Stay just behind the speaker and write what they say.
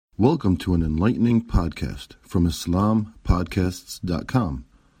Welcome to an enlightening podcast from IslamPodcasts.com.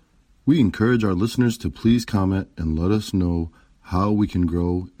 We encourage our listeners to please comment and let us know how we can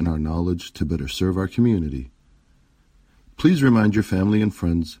grow in our knowledge to better serve our community. Please remind your family and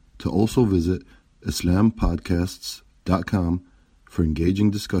friends to also visit IslamPodcasts.com for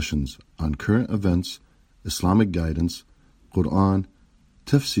engaging discussions on current events, Islamic guidance, Quran,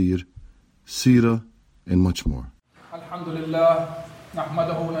 tafsir, seerah, and much more. Alhamdulillah,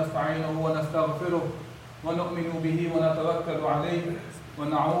 nahmaduhu wa nasta'inuhu wa nastaghfiruh wa nu'minu bihi wa natawakkalu alayhi wa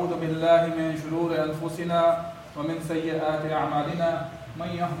na'udhu billahi min shururi anfusina wa min sayyiati a'malina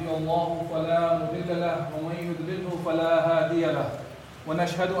man yahdihillahu fala mudilla lahu wa man yudlilhu fala hadiya lahu wa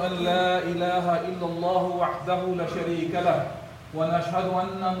nashhadu an la ilaha illa Allah wahdahu la sharika lahu wa nashhadu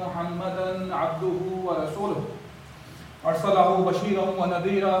anna Muhammadan 'abduhu wa rasuluhu arsalahu bashiran wa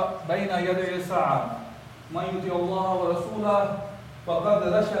nadhira bayna yaday as-sa'ah من يطع الله ورسوله فقد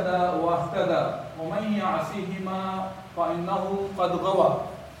رشد واهتدى ومن يعصيهما فإنه قد غوى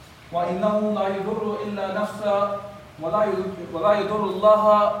وإنه لا يضر إلا نفسه ولا يضر الله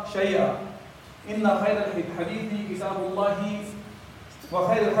شيئا إن خير الحديث كتاب الله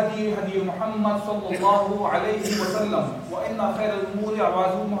وخير الهدي هدي محمد صلى الله عليه وسلم وإن خير الأمور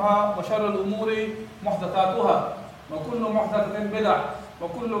عوازمها وشر الأمور محدثاتها وكل محدثة بدعة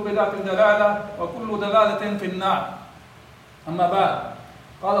وكل بدعة دلالة وكل دلالة في النار. أما بعد،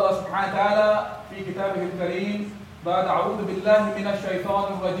 قال الله سبحانه وتعالى في كتابه الكريم بعد أعوذ بالله من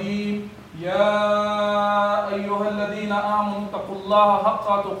الشيطان الرجيم يا أيها الذين آمنوا اتقوا الله حق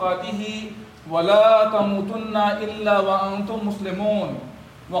تقاته ولا تموتن إلا وأنتم مسلمون.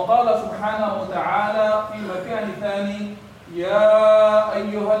 وقال سبحانه وتعالى في مكان ثاني يا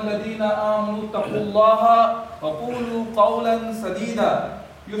أيها الذين آمنوا اتقوا الله وقولوا قولا سديدا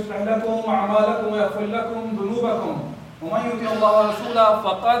يصلح لكم أعمالكم ويغفر لكم ذنوبكم ومن يطع الله ورسوله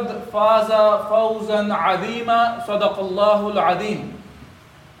فقد فاز فوزا عظيما صدق الله العظيم.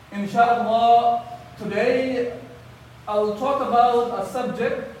 Inshallah, today I'll talk about a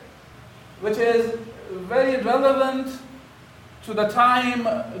subject which is very relevant to the time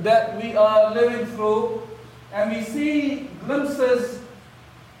that we are living through, and we see glimpses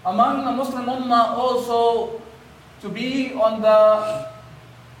among the Muslim Ummah also to be on the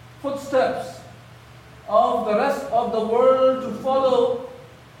footsteps of the rest of the world to follow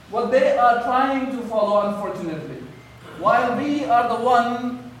what they are trying to follow, unfortunately. While we are the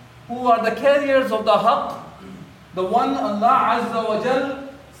one who are the carriers of the haqq, the one Allah Azza wa Jal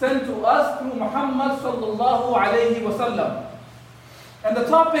sent to us through Muhammad sallallahu alayhi wa sallam. And the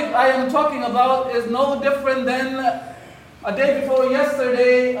topic I am talking about is no different than a day before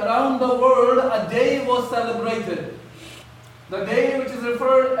yesterday around the world, a day was celebrated. The day which is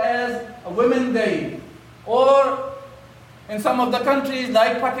referred as a Women's Day. Or in some of the countries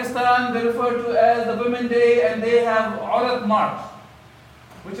like Pakistan, they refer to as the Women's Day, and they have Aurat March,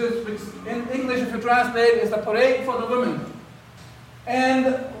 which in English, if you translate, is the parade for the women. And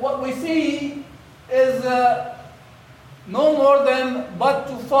what we see is no more than but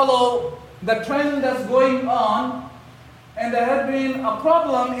to follow the trend that's going on. And there had been a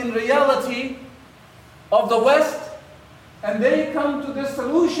problem in reality of the West, and they come to this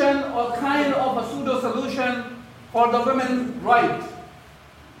solution or kind of a pseudo-solution for the women's right.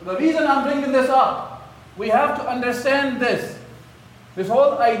 The reason I'm bringing this up, we have to understand this. This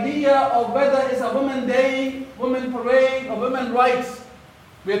whole idea of whether it's a Women's Day, Women's Parade, or women's rights,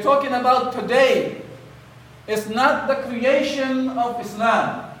 we're talking about today. It's not the creation of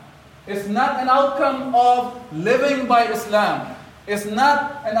Islam. It's not an outcome of living by Islam. It's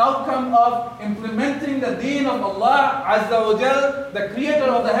not an outcome of implementing the deen of Allah Azza wa Jal, the creator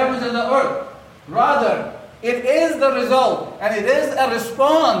of the heavens and the earth. Rather, it is the result and it is a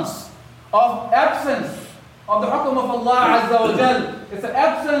response of absence of the hukum of Allah Azza wa Jal. It's the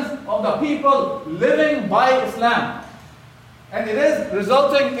absence of the people living by Islam. And it is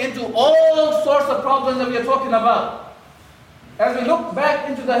resulting into all sorts of problems that we are talking about. As we look back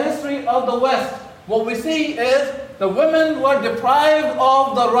into the history of the West, what we see is the women were deprived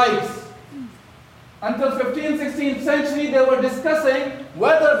of the rights. Until 15th, 16th century, they were discussing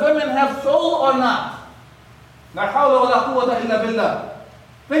whether women have soul or not. La hawla wa la quwwata illa billah.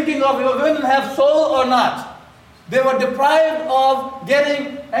 Thinking of whether women have soul or not. They were deprived of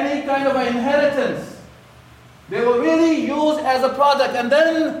getting any kind of an inheritance. They were really used as a product. And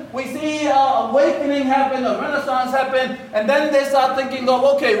then we see awakening happen, a renaissance happen, and then they start thinking of,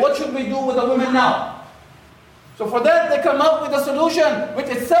 okay, what should we do with the women now? So for that, they come up with a solution, which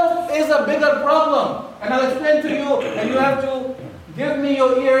itself is a bigger problem. And I'll explain to you, and you have to give me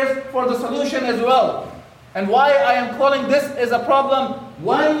your ears for the solution as well. And why I am calling this is a problem,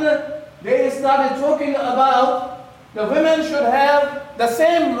 when they started talking about the women should have the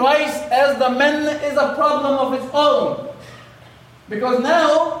same rights as the men is a problem of its own. Because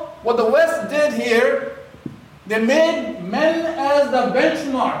now, what the West did here, they made men as the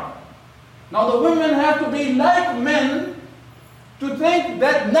benchmark. Now the women have to be like men to think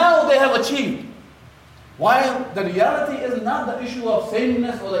that now they have achieved. While the reality is not the issue of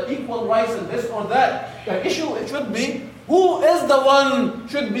sameness or the equal rights and this or that. The issue it should be, who is the one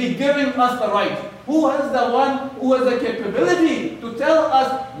should be giving us the right? Who is the one who has the capability to tell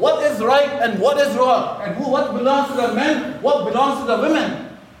us what is right and what is wrong? And what belongs to the men, what belongs to the women?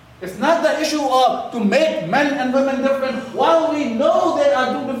 It's not the issue of to make men and women different, while we know they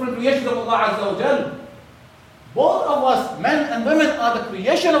are two different creations of Allah Azza wa Jal. Both of us, men and women, are the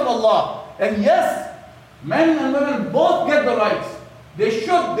creation of Allah. And yes, men and women both get the rights.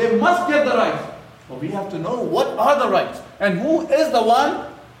 They must get the rights. But we have to know what are the rights. And who is the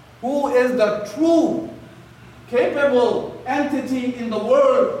one who is the true, capable entity in the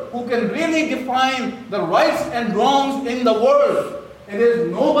world who can really define the rights and wrongs in the world. It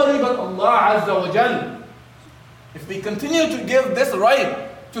is nobody but Allah Azza wa Jal. If we continue to give this right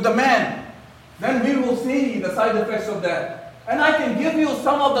to the man, then we will see the side effects of that. And I can give you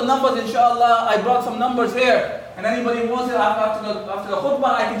some of the numbers, inshallah. I brought some numbers here. And anybody who wants it after the khutbah,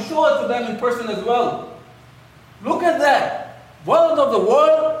 I can show it to them in person as well. Look at that. World of the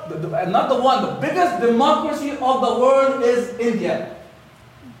world, the biggest democracy of the world is India.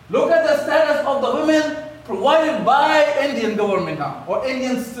 Look at the status of the women provided by Indian government now, or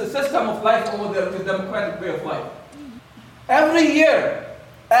Indian system of life over there, which is democratic way of life. Every year,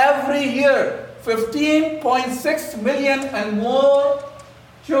 15.6 million and more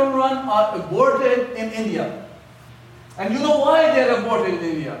children are aborted in India. And you know why they are aborted in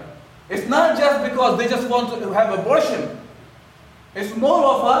India? It's not just because they just want to have abortion. It's more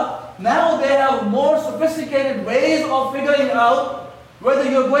of now they have more sophisticated ways of figuring out whether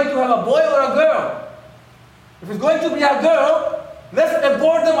you're going to have a boy or a girl. If it's going to be a girl, let's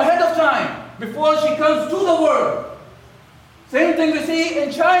abort them ahead of time, before she comes to the world. Same thing we see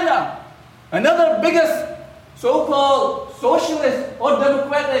in China. Another biggest so-called socialist or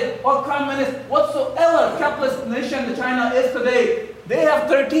democratic or communist, whatsoever capitalist nation China is today, they have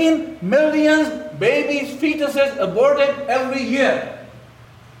 13 million babies, fetuses aborted every year.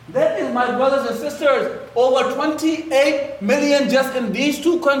 That is, my brothers and sisters, over 28 million just in these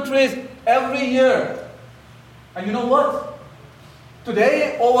two countries every year. And you know what?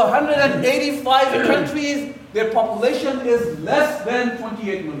 Today, over 185 countries, their population is less than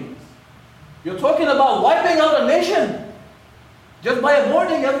 28 million. You're talking about wiping out a nation just by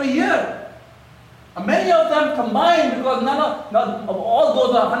aborting every year. And many of them combined, because not of all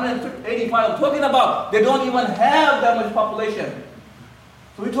those 185 I'm talking about, they don't even have that much population.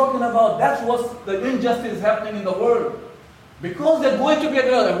 So we're talking about that's what's the injustice happening in the world. Because they're going to be a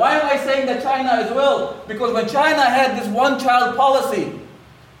girl. And why am I saying that China as well? Because when China had this one-child policy,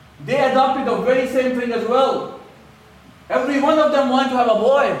 they adopted the very same thing as well. Every one of them wanted to have a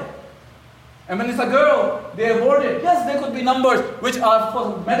boy. And when it's a girl, they abort it. Yes, there could be numbers which are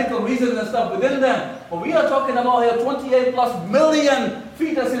for medical reasons and stuff within them. But we are talking about here 28 plus million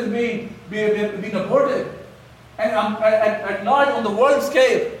fetuses being aborted. And at large, on the world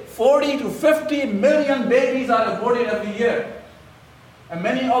scale, 40 to 50 million babies are aborted every year. And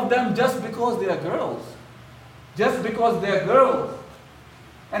many of them just because they are girls. Just because they are girls.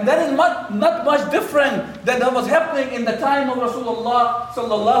 And that is not much different than that was happening in the time of Rasulullah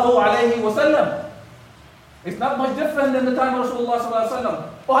sallallahu alayhi wasallam. It's not much different than the time of Rasulullah sallallahu alayhi wasallam.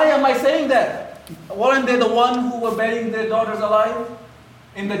 Why am I saying that? Weren't they the one who were burying their daughters alive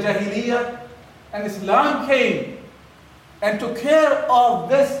in the Jahiliyyah? And Islam came and took care of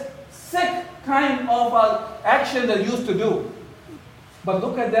this sick kind of action they used to do. But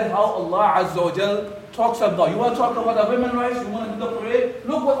look at that, how Allah Azza wa Jal talks about. You want to talk about the women's rights? You want to do the parade?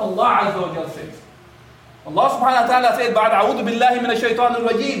 Look what Allah Azza wa Jal says. Allah subhanahu wa ta'ala said, بعد أعوذ بالله من الشيطان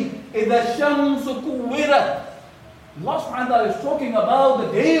الرجيم إذا الشمس كورت. Allah subhanahu wa ta'ala is talking about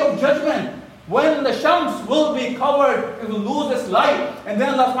the day of judgment, when the shams will be covered, it will lose its light. And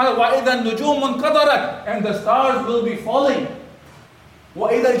then Allah subhanahu wa ta'ala, وَإِذَا النُّجُومُ انْقَدَرَتْ, and the stars will be falling.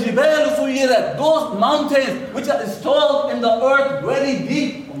 وَإِذَا الْجِبَالُ سُيِّرَتْ, those mountains which are installed in the earth very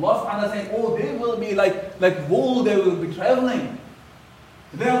deep. Allah subhanahu wa ta'ala saying, oh, they will be like wool, they will be traveling.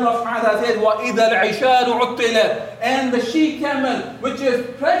 Then Allah subhanahu wa ta'ala says, وَإِذَا الْعِشَارُ عُطِّلَتْ, and the she-camel which is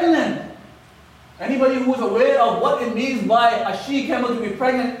pregnant. Anybody who is aware of what it means by a she-camel to be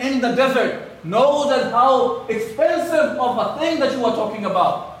pregnant in the desert knows that how expensive of a thing that you are talking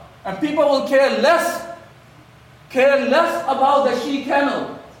about. And people will care less care less about the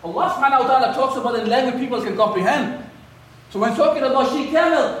she-camel. Allah subhanahu wa ta'ala talks about it in language people can comprehend. So when talking about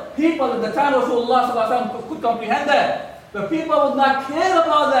she-camel, people at the time of Rasulullah could comprehend that. The people would not care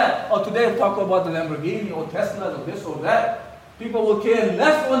about that. Or today we talk about the Lamborghini or Tesla or this or that. People will care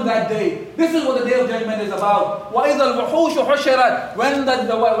less on that day. This is what the Day of Judgment is about. وَإِذَا الْوُحُوشُ حُشِرَتْ When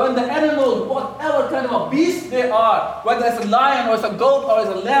the animals, whatever kind of a beast they are, whether it's a lion or it's a goat or it's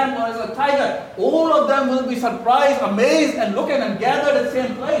a lamb or it's a tiger, all of them will be surprised, amazed, and looking and gathered at the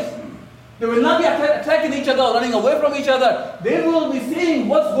same place. They will not be attacking each other, running away from each other. They will be seeing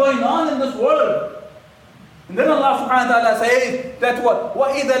what's going on in this world. And then Allah subhanahu wa ta'ala says that what?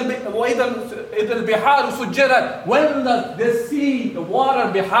 وَإِذَا الْبِحَارُ سُجِّرَتْ When the sea, the water,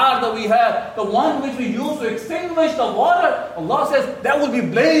 bihar that we have, the one which we use to extinguish the water, Allah says that will be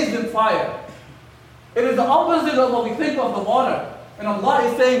blazed in fire. It is the opposite of what we think of the water. And Allah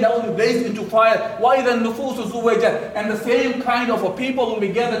is saying that will be blazed into fire. وَإِذَا النُّفُوسُ زُوِّجَتْ And the same kind of a people will be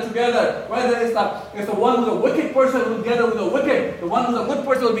gathered together. Whether it's the one who's a wicked person will be gathered with the wicked. The one who's a good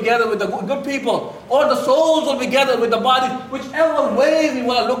person will be gathered with the good people. Or the souls will be gathered with the bodies. Whichever way we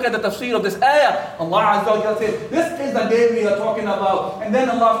want to look at the tafsir of this ayah. Allah Azza wa Jalla says, this is the day we are talking about. And then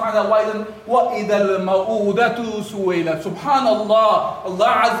Allah subhanahu wa ta'ala, وَإِذَا الْمَوْءُودَةُ سُئِلَتْ Subhanallah.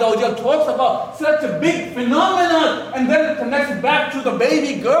 Allah Azza wa Jalla talks about such a big phenomenon. And then it connects back to the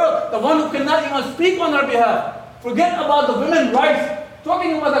baby girl, the one who cannot even speak on her behalf. Forget about the women's rights.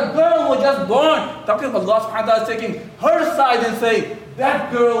 Talking about a girl who was just born. Talking about Allah subhanahu wa ta'ala taking her side and saying, that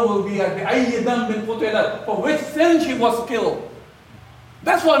girl will be for which sin she was killed.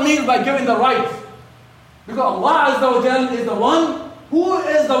 That's what it means by giving the rights. Because Allah Azza wa Jalla is the one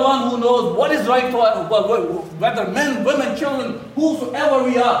who knows what is right for whether men, women, children, whosoever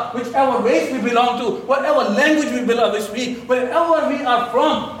we are, whichever race we belong to, whatever language we speak, wherever we are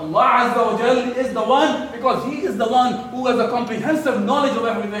from. Allah Azza wa Jalla is the one, because He is the one who has a comprehensive knowledge of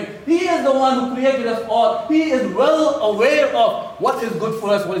everything. He is the one who created us all. He is well aware of what is good for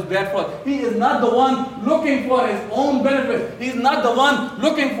us, what is bad for us. He is not the one looking for His own benefit. He is not the one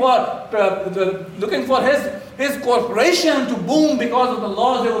looking for his corporation to boom because of the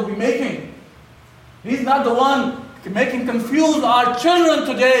laws they will be making. He's not the one making confuse our children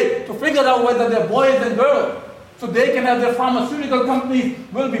today to figure out whether they're boys and girls, so they can have their pharmaceutical companies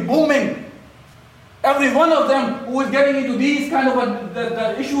will be booming. Every one of them who is getting into these kind of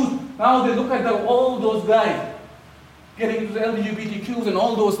the issues, now they look at all those guys getting into the LGBTQs and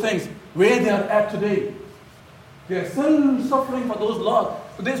all those things, where they are at today. They are still suffering for those laws.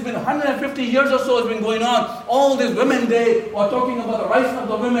 So there's been 150 years or so has been going on. All this Women's Day or talking about the rights of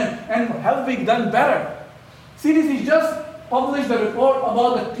the women, and have we done better? CDC just published a report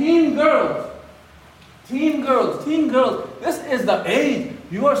about the teen girls. Teen girls. This is the age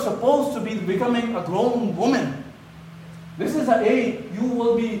you are supposed to be becoming a grown woman. This is the age you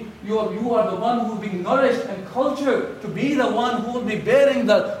are the one who will be nourished and cultured to be the one who will be bearing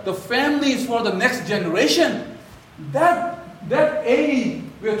the families for the next generation. That age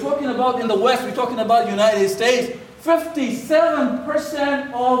we're talking about in the West, we're talking about the United States,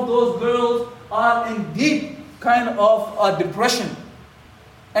 57% of those girls are in deep kind of depression.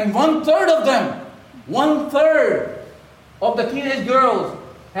 And one third of the teenage girls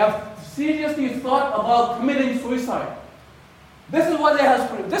have seriously thought about committing suicide. This is what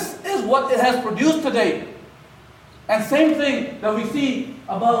it has produced today. And same thing that we see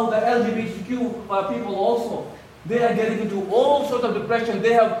about the LGBTQ people also. They are getting into all sorts of depression.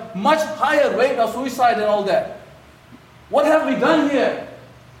 They have much higher rate of suicide and all that. What have we done here?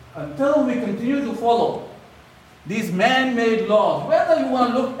 Until we continue to follow these man-made laws, whether you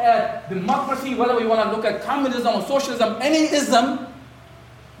want to look at democracy, whether you want to look at communism or socialism, any ism,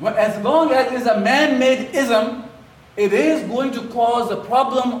 as long as it is a man-made ism, it is going to cause a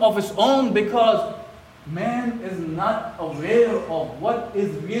problem of its own, because man is not aware of what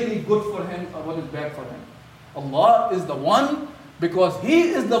is really good for him or what is bad for him. Allah is the one, because He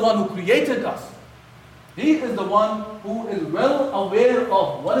is the one who created us. He is the one who is well aware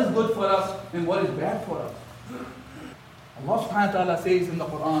of what is good for us and what is bad for us. Allah subhanahu wa ta'ala says in the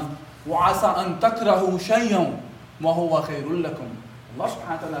Quran, وَعَسَىٰ أَن تَكْرَهُ شَيْئًا وَهُوَ خَيْرٌ لَكُمْ. Allah subhanahu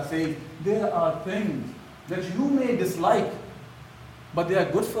wa ta'ala says, there are things that you may dislike, but they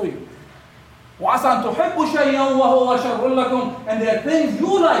are good for you. وَعَسَىٰ أَن تُحِبُّ شَيْئًا وَهُوَ شَرٌّ لَكُمْ. And there are things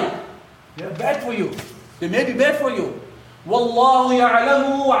you like, they are bad for you. They may be bad for you. وَاللَّهُ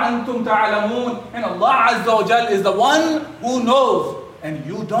يَعْلَمُ وَأَنْتُمْ تَعْلَمُونَ. And Allah Azza wa Jal is the one who knows, and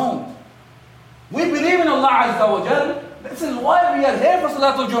you don't. We believe in Allah Azza wa Jal. This is why we are here for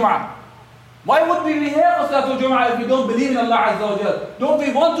Salatul Jum'ah. Why would we be here for Salatul Jum'ah if we don't believe in Allah Azza wa Jal? Don't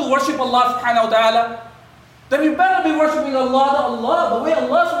we want to worship Allah subhanahu wa ta'ala? then we better be worshipping Allah the way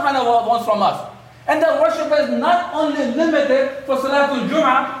Allah subhanahu wa ta'ala wants from us. And that worship is not only limited for Salatul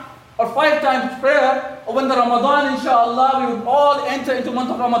Jum'ah or 5 times prayer, or when the Ramadan, inshallah, we would all enter into the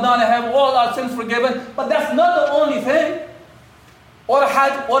month of Ramadan and have all our sins forgiven. But that's not the only thing. Or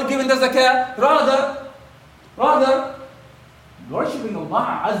Hajj, or giving the zakah. Rather, worshipping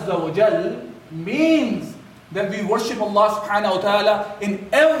Allah Azza wa Jal means that we worship Allah subhanahu wa ta'ala in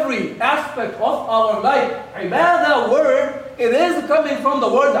every aspect of our life. Ibadah word, it is coming from the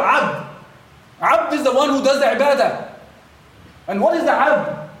word abd. Abd is the one who does the ibadah. And what is the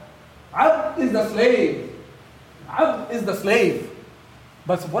abd? Abd is the slave. Abd is the slave.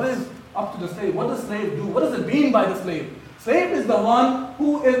 But what is up to the slave? What does the slave do? What does it mean by the slave? Slave is the one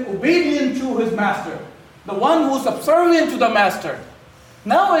who is obedient to his master. The one who is subservient to the master.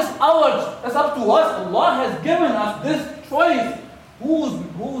 Now it's up to us. Allah has given us this choice.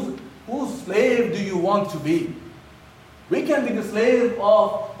 Whose slave do you want to be? We can be the slave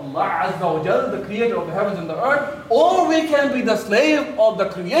of Allah Azza wa Jal, the creator of the heavens and the earth, or we can be the slave of the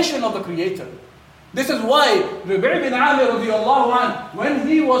creation of the creator. This is why Rabi' bin Amir radiallahu anh, when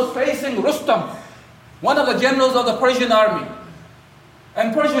he was facing Rustam, one of the generals of the Persian army,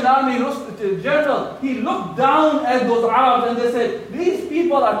 and Persian army general, he looked down at those Arabs and they said, these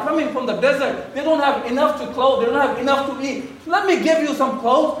people are coming from the desert. They don't have enough to clothe. They don't have enough to eat. So let me give you some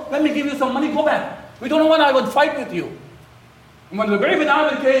clothes. Let me give you some money. Go back. We don't want I would fight with you. And when Rabi' bin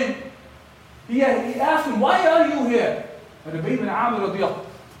Amir came, he asked him, why are you here? And Rabi' bin Amir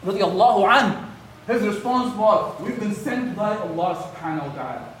radiallahu anh, his response was, we've been sent by Allah subhanahu wa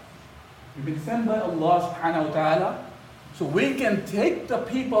ta'ala. We've been sent by Allah subhanahu wa ta'ala so we can take the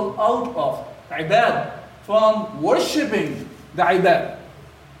people out of ibad, from worshipping the ibad,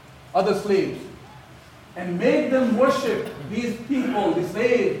 other slaves, and make them worship these people, the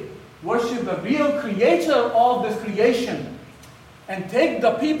slaves, worship the real creator of this creation, and take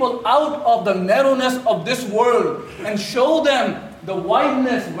the people out of the narrowness of this world and show them the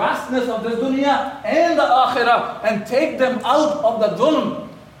wideness, vastness of this dunya and the akhirah, and take them out of the dhulm,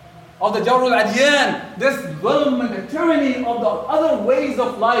 of the Jawrul Adyan, this dhulm and the tyranny of the other ways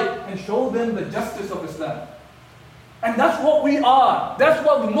of life, and show them the justice of Islam. And that's what we are. That's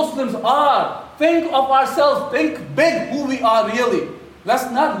what the Muslims are. Think of ourselves, think big who we are really.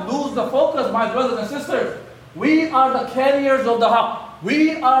 Let's not lose the focus, my brothers and sisters. We are the carriers of the haqq.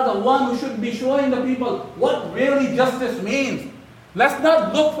 We are the one who should be showing the people what really justice means. Let's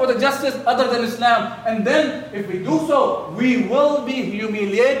not look for the justice other than Islam. And then, if we do so, we will be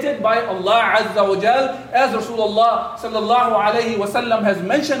humiliated by Allah Azza wa Jal, as Rasulullah sallallahu alayhi wa sallam has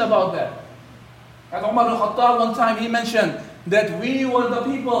mentioned about that. As Umar al-Khattab one time he mentioned that we were the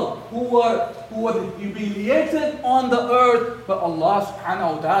people who were humiliated on the earth, but Allah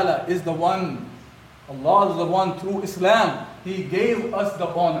subhanahu wa ta'ala is the one. Allah is the one through Islam. He gave us the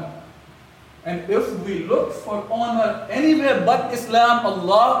honor. And if we look for honor anywhere but Islam,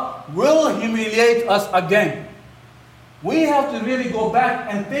 Allah will humiliate us again. We have to really go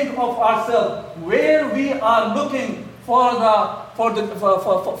back and think of ourselves where we are looking for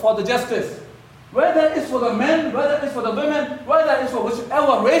the justice. Whether it's for the men, whether it's for the women, whether it's for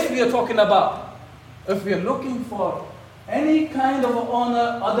whichever race we are talking about. If we are looking for any kind of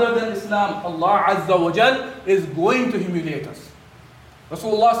honor other than Islam, Allah Azza wa Jal is going to humiliate us.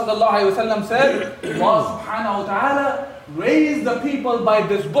 Rasulullah sallallahu alayhi wa sallam said, Allah subhanahu wa ta'ala raised the people by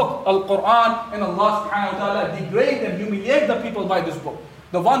this book, Al-Quran, and Allah subhanahu wa ta'ala degrade and humiliate the people by this book.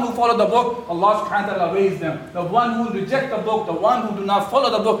 The one who followed the book, Allah subhanahu wa ta'ala raised them. The one who reject the book, the one who do not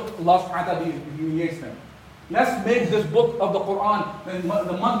follow the book, Allah subhanahu wa ta'ala humiliates them. Let's make this book of the Quran,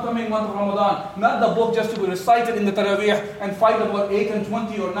 the coming month of Ramadan, not the book just to be recited in the Taraweeh and fight about 8 and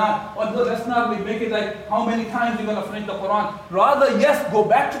 20 or not. Or let's not make it like how many times you're going to finish the Quran. Rather, yes, go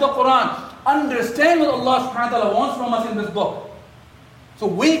back to the Quran. Understand what Allah subhanahu wa ta'ala wants from us in this book. So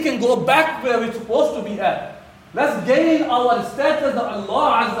we can go back where we're supposed to be at. Let's gain our status that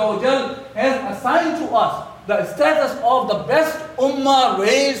Allah Azza wa Jal has assigned to us. The status of the best ummah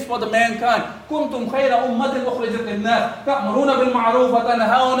raised for the mankind. كنتم خير أمة أخرجت للناس تأمرون بالمعروف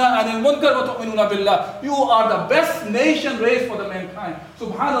وتنهون عن المنكر وتؤمنون بالله. You are the best nation raised for the mankind.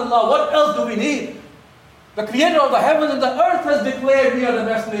 Subhanallah, what else do we need? The creator of the heavens and the earth has declared we are the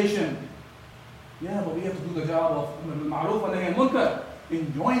best nation. Yeah, but we have to do the job of بالمعروف ونهي المنكر,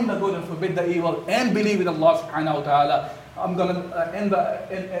 enjoin the good and forbid the evil, and believe in Allah subhanahu wa ta'ala. I'm going to end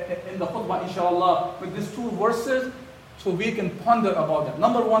the khutbah, inshallah, with these 2 verses so we can ponder about that.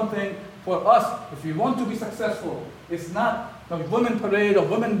 Number one thing for us, if we want to be successful, it's not the Women Parade or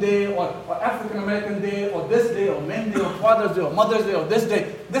Women Day or African American Day or this day or Men Day or Father's Day or Mother's Day or this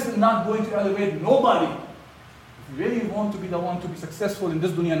day. This is not going to elevate nobody. If you really want to be the one to be successful in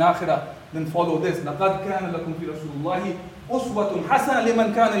this dunya and akhirah, then follow this. لَقَدْ كَانَ لَكُمْ فِي رَسُولِ اللَّهِ أُسْوَةٌ حَسَنَةٌ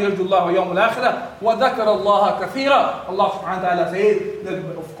لِمَنْ كَانَ يَرْجُو اللَّهَ وَيَوْمَ الْآخِرَةِ وَذَكَرَ اللَّهَ كَثِيرًا. Allah subhanahu wa ta'ala says that,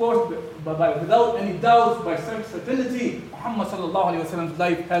 of course, without any doubt, by certainty, Muhammad sallallahu alayhi wa sallam's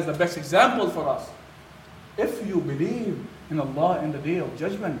life has the best example for us. If you believe in Allah in the day of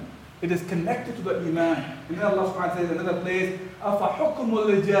judgment, it is connected to the iman. And then Allah subhanahu wa ta'ala says in another place, أَفَحُكْمُ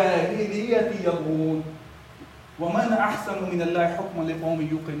الْجَاهِلِيَّةِ يَبْغُونَ وَمَنْ أَحْسَنُ مِنَ اللَّهِ حُكْمًا لِقَوْمٍ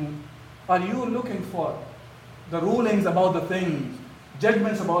يُوقِنُونَ. Are you looking for the rulings about the things,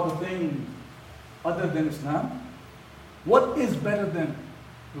 judgments about the things, other than Islam? What is better than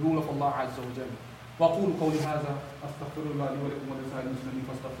the rule of Allah Azza wa Jalla? وَأَقُولُ قَوْلِي هَذَا أَسْتَغْفِرُ اللَّهَ لِي وَلَكُمْ وَلِسَائِرِ الْمُسْلِمِينَ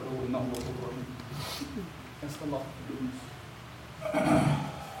فَاسْتَغْفِرُوهُ إِنَّهُ هُوَ الْغَفُورُ الرَّحِيمُ.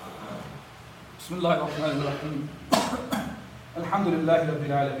 بسم الله الرحمن الرحيم. الحمد لله رب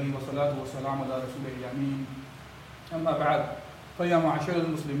العالمين والصلاة والسلام على رسوله الأمين. أما بعد فيا معشر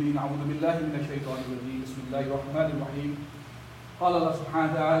المسلمين أعوذ بالله من الشيطان الرجيم. بسم الله الرحمن الرحيم. قال الله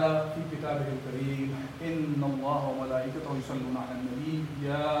سبحانه وتعالى في كتابه الكريم إن الله وملائكته يصلون على النبي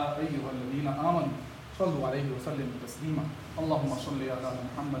يا أيها الذين آمنوا صلوا عليه وسلموا تسليما. اللهم صل على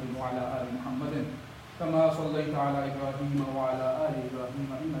محمد وعلى آل محمد كما صليت على إبراهيم وعلى آل إبراهيم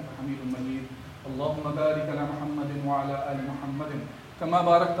إنك حميد مجيد. اللهم بارك على محمد وعلى آل محمد كما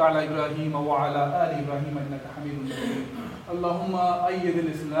باركت على إبراهيم وعلى آل إبراهيم إنك حميد مجيد. اللهم أيد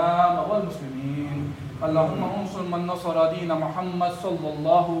الإسلام والمسلمين. اللهم انصر من نصر دين محمد صلى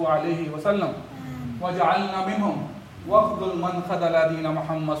الله عليه وسلم واجعلنا منهم واخذل من خذل دين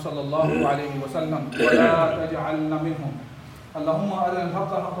محمد صلى الله عليه وسلم ولا تجعلنا منهم. اللهم أرنا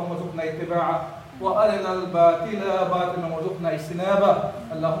الحق حقا وارزقنا اتباعه وأرنا الباطل باطلا وارزقنا اجتنابه.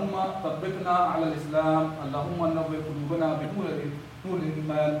 اللهم ثبتنا على الإسلام. اللهم نور قلوبنا بنور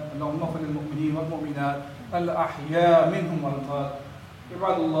الإيمان. اللهم اغفر للمؤمنين والمؤمنات الأحياء منهم والأموات.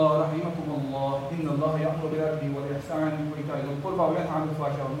 عباد الله رحمكم الله إن الله يأمر بالعدل والإحسان وإيتاء ذي القربى وينهى عن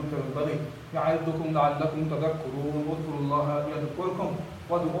الفحشاء والمنكر والبغي يعظكم لعلكم تذكرون. اذكروا الله يذكركم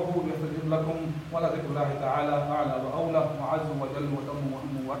وادعوه يستجب لكم ولذكر الله تعالى أعلى وأولى وعز وجل وتم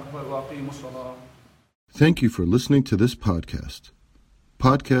وهم وأكبر وأقيموا الصلاة. Thank you for listening to this podcast.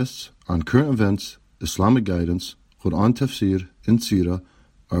 Podcasts on current events, Islamic guidance, Quran tafsir, and seerah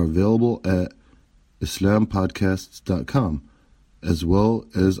are available at islampodcasts.com as well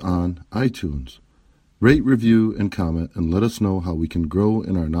as on iTunes. Rate, review, and comment, and let us know how we can grow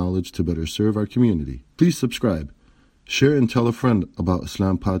in our knowledge to better serve our community. Please subscribe, share, and tell a friend about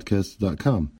islampodcasts.com.